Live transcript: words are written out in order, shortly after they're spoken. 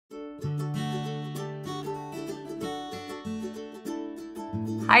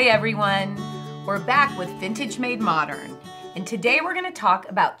Hi everyone, we're back with Vintage Made Modern, and today we're going to talk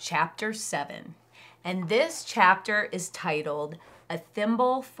about Chapter 7. And this chapter is titled, A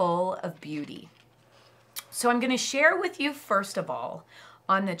Thimble Full of Beauty. So I'm going to share with you first of all,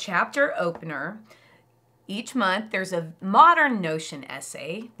 on the chapter opener, each month there's a Modern Notion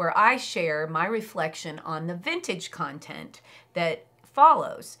essay where I share my reflection on the vintage content that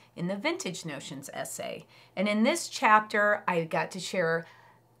follows in the Vintage Notions essay. And in this chapter, I got to share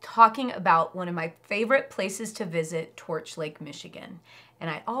talking about one of my favorite places to visit, Torch Lake, Michigan. And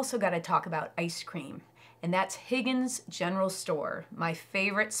I also got to talk about ice cream. And that's Higgins General Store, my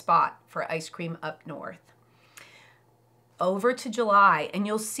favorite spot for ice cream up north. Over to July, and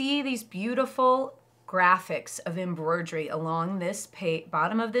you'll see these beautiful graphics of embroidery along this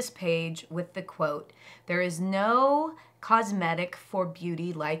bottom of this page with the quote, "There is no cosmetic for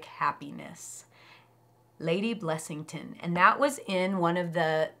beauty like happiness." Lady Blessington. And that was in one of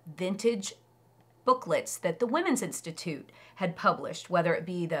the vintage booklets that the Women's Institute had published, whether it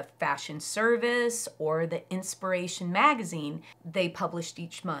be the Fashion Service or the Inspiration magazine they published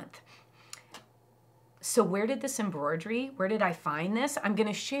each month. So where did this embroidery, where did I find this? I'm going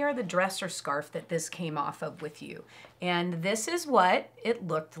to share the dress or scarf that this came off of with you. And this is what it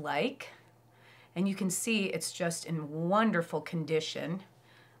looked like. And you can see it's just in wonderful condition.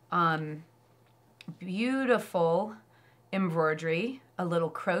 Beautiful embroidery, a little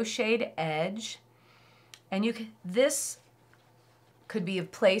crocheted edge. And this could be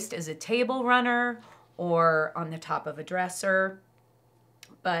placed as a table runner or on the top of a dresser.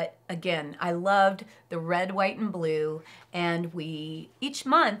 But again, I loved the red, white, and blue. And each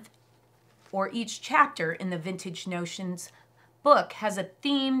month or each chapter in the Vintage Notions book has a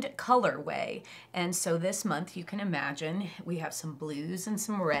themed colorway. And so this month, you can imagine, we have some blues and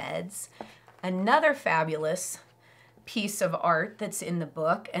some reds. Another fabulous piece of art that's in the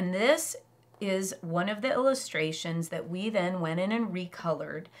book. And this is one of the illustrations that we then went in and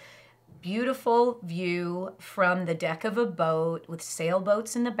recolored. Beautiful view from the deck of a boat with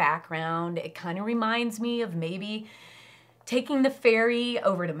sailboats in the background. It kind of reminds me of maybe taking the ferry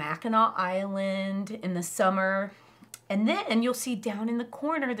over to Mackinac Island in the summer. And then you'll see down in the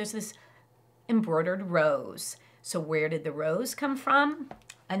corner, there's this embroidered rose. So where did the rose come from?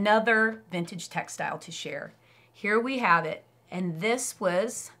 Another vintage textile to share. Here we have it. And this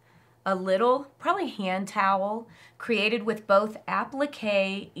was a little, probably hand towel, created with both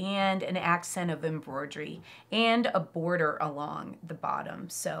applique and an accent of embroidery and a border along the bottom.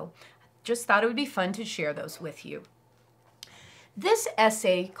 So just thought it would be fun to share those with you. This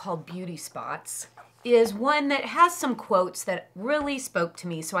essay called Beauty Spots is one that has some quotes that really spoke to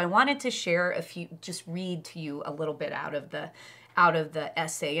me. So I wanted to share a few, just read to you a little bit out of the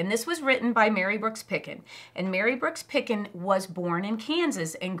essay. And this was written by Mary Brooks Picken. And Mary Brooks Picken was born in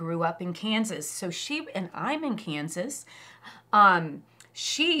Kansas and grew up in Kansas. So I'm in Kansas.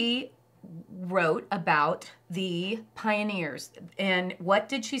 She wrote about the pioneers. And what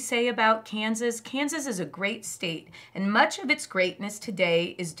did she say about Kansas? Kansas is a great state, and much of its greatness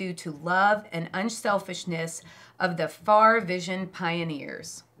today is due to love and unselfishness of the far-visioned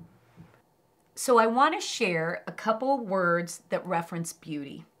pioneers. So I want to share a couple words that reference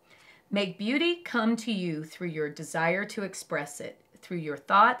beauty. Make beauty come to you through your desire to express it, through your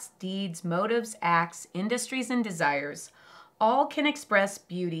thoughts, deeds, motives, acts, industries, and desires. All can express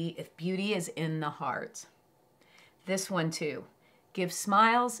beauty if beauty is in the heart. This one too. Give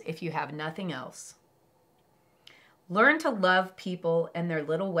smiles if you have nothing else. Learn to love people and their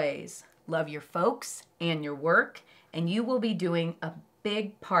little ways. Love your folks and your work, and you will be doing a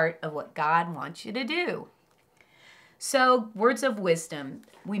big part of what God wants you to do. So, words of wisdom.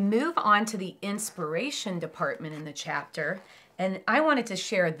 We move on to the inspiration department in the chapter, and I wanted to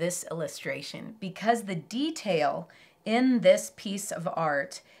share this illustration because the detail in this piece of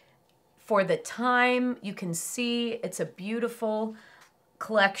art, for the time, you can see it's a beautiful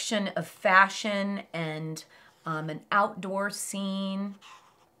collection of fashion and an outdoor scene.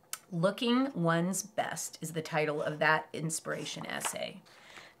 Looking One's Best is the title of that inspiration essay.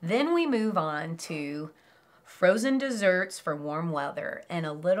 Then we move on to frozen desserts for warm weather and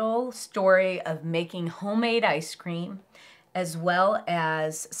a little story of making homemade ice cream, as well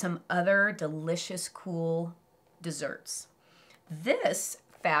as some other delicious, cool desserts. This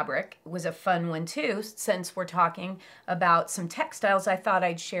fabric was a fun one too. Since we're talking about some textiles, I thought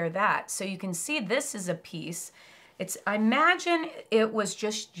I'd share that. So you can see this is a piece. I imagine it was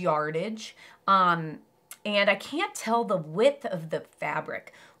just yardage, and I can't tell the width of the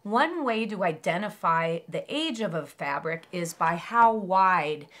fabric. One way to identify the age of a fabric is by how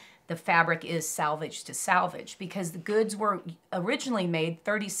wide the fabric is salvage to salvage, because the goods were originally made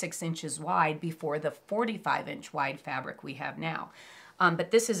 36 inches wide before the 45-inch wide fabric we have now.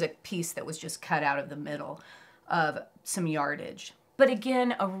 But this is a piece that was just cut out of the middle of some yardage. But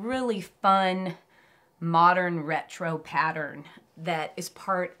again, a really fun, modern retro pattern that is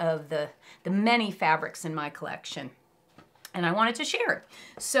part of the many fabrics in my collection. And I wanted to share.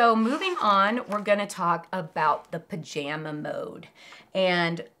 So moving on, we're gonna talk about the pajama mode.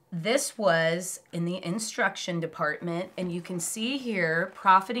 And this was in the instruction department, and you can see here,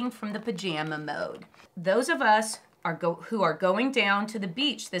 profiting from the pajama mode. Those of us who are going down to the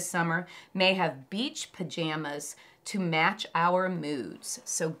beach this summer may have beach pajamas to match our moods.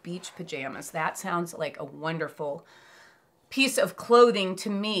 So beach pajamas, that sounds like a wonderful piece of clothing to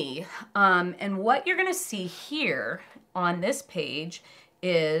me. And what you're gonna see here on this page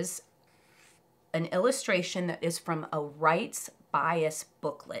is an illustration that is from a rights bias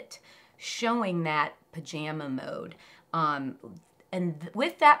booklet showing that pajama mode. And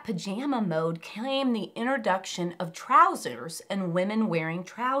with that pajama mode came the introduction of trousers and women wearing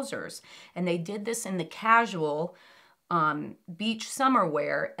trousers. And they did this in the casual beach summer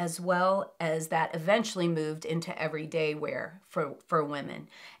wear, as well as that eventually moved into everyday wear for women.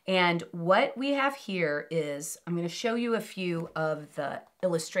 And what we have here is, I'm going to show you a few of the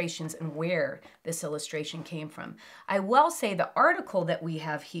illustrations and where this illustration came from. I will say the article that we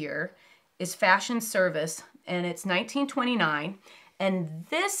have here is Fashion Service, and it's 1929. And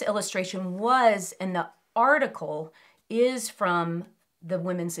this illustration was, and the article is from the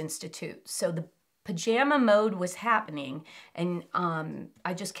Women's Institute. So the pajama mode was happening, and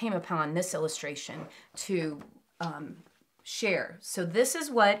I just came upon this illustration to share. So this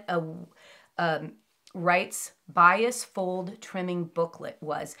is what a rights bias fold trimming booklet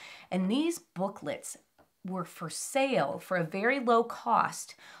was. And these booklets were for sale for a very low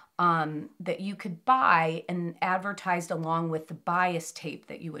cost that you could buy and advertised along with the bias tape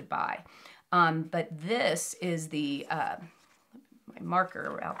that you would buy. But this is the, my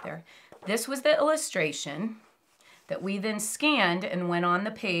marker out there. This was the illustration that we then scanned and went on the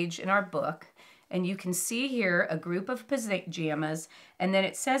page in our book. And you can see here a group of pajamas, and then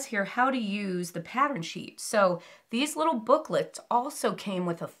it says here how to use the pattern sheet. So these little booklets also came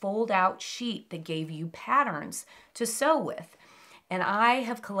with a fold-out sheet that gave you patterns to sew with. And I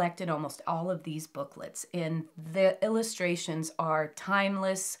have collected almost all of these booklets, and the illustrations are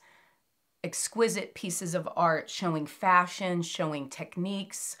timeless, exquisite pieces of art showing fashion, showing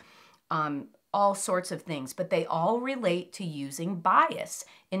techniques, all sorts of things, but they all relate to using bias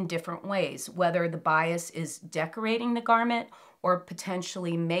in different ways, whether the bias is decorating the garment or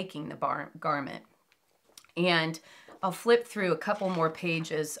potentially making the garment. And I'll flip through a couple more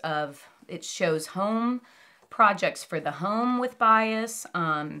pages of, it shows home projects for the home with bias.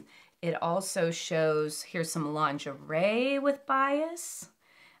 It also shows, here's some lingerie with bias,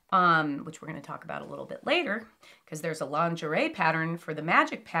 which we're going to talk about a little bit later, because there's a lingerie pattern for the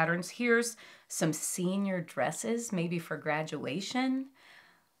magic patterns. Here's some senior dresses, maybe for graduation.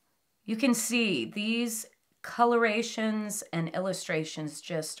 You can see these colorations and illustrations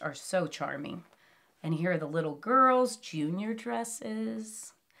just are so charming. And here are the little girls, junior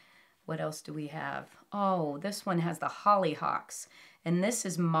dresses. What else do we have? Oh, this one has the hollyhocks, and this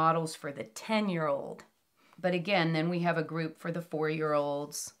is models for the 10-year-old. But again, then we have a group for the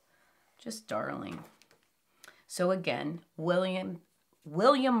 4-year-olds. Just darling. So again, William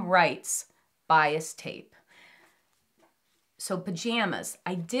Wright's bias tape. So pajamas.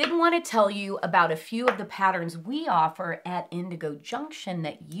 I did want to tell you about a few of the patterns we offer at Indigo Junction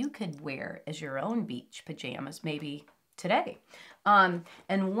that you could wear as your own beach pajamas, maybe today.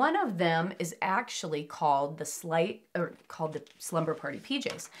 And one of them is actually called the Slumber Party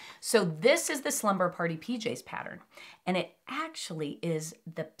PJs. So this is the Slumber Party PJs pattern, and it actually is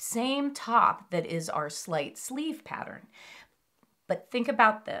the same top that is our slight sleeve pattern. But think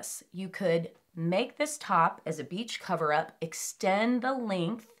about this. You could make this top as a beach cover-up, extend the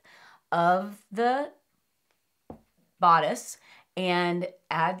length of the bodice, and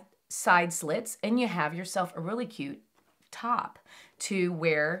add side slits, and you have yourself a really cute top to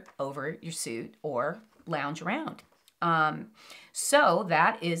wear over your suit or lounge around. So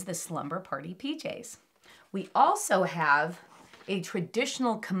that is the Slumber Party PJs. We also have a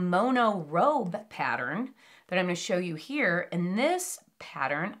traditional kimono robe pattern that I'm going to show you here, and this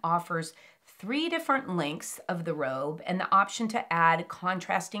pattern offers 3 different lengths of the robe and the option to add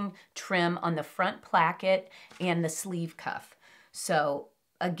contrasting trim on the front placket and the sleeve cuff. So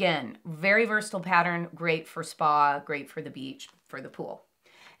again, very versatile pattern, great for spa, great for the beach, for the pool.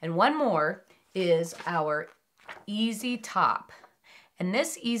 And one more is our easy top. And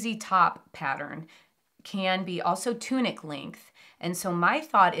this easy top pattern can be also tunic length. And so my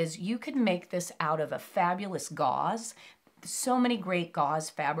thought is you could make this out of a fabulous gauze. So many great gauze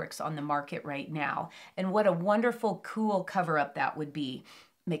fabrics on the market right now. And what a wonderful, cool cover-up that would be.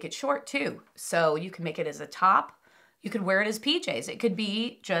 Make it short too. So you can make it as a top. You could wear it as PJs. It could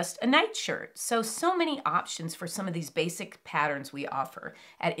be just a nightshirt. So many options for some of these basic patterns we offer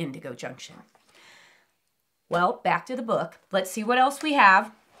at Indigo Junction. Well, back to the book. Let's see what else we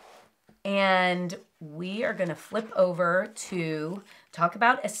have. And we are going to flip over to talk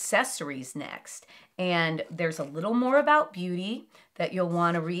about accessories next. And there's a little more about beauty that you'll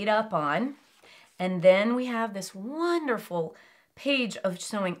want to read up on. And then we have this wonderful page of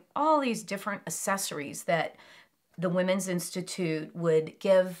showing all these different accessories that the Women's Institute would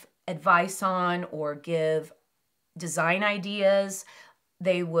give advice on or give design ideas.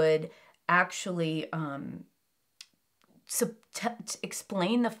 They would actually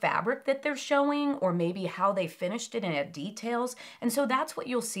explain the fabric that they're showing, or maybe how they finished it and add details. And so that's what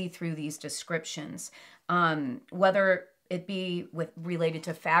you'll see through these descriptions, whether it be related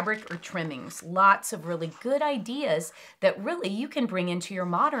to fabric or trimmings. Lots of really good ideas that really you can bring into your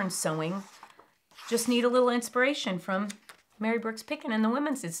modern sewing. Just need a little inspiration from Mary Brooks Picken and the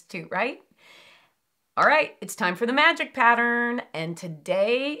Women's Institute, right? All right, it's time for the magic pattern. And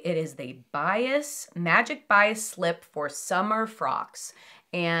today it is the Magic Bias Slip for Summer Frocks.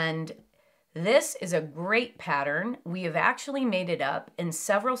 And this is a great pattern. We have actually made it up in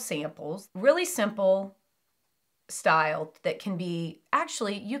several samples. Really simple style that can be,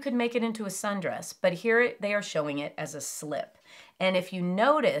 actually, you could make it into a sundress, but here they are showing it as a slip. And if you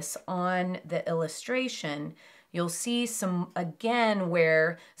notice on the illustration, you'll see some, again,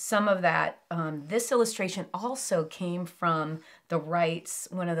 where some of that, this illustration also came from the Wrights,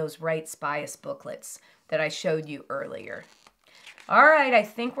 one of those Wrights bias booklets that I showed you earlier. All right, I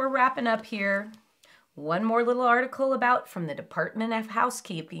think we're wrapping up here. One more little article from the Department of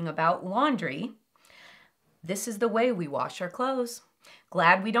Housekeeping about laundry. This is the way we wash our clothes.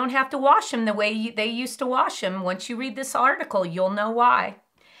 Glad we don't have to wash them the way they used to wash them. Once you read this article, you'll know why.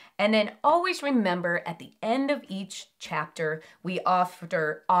 And then always remember, at the end of each chapter, we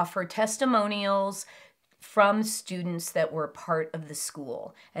offer testimonials from students that were part of the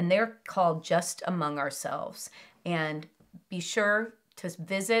school. And they're called Just Among Ourselves. And be sure to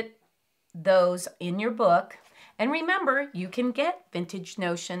visit those in your book. And remember, you can get Vintage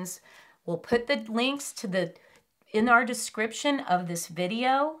Notions. We'll put the links to in our description of this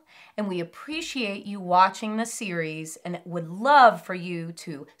video, and we appreciate you watching the series and would love for you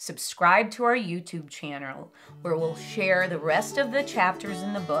to subscribe to our YouTube channel, where we'll share the rest of the chapters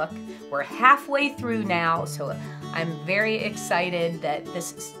in the book. We're halfway through now, so I'm very excited that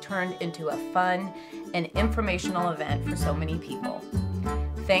this has turned into a fun and informational event for so many people.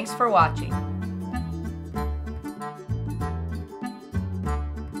 Thanks for watching.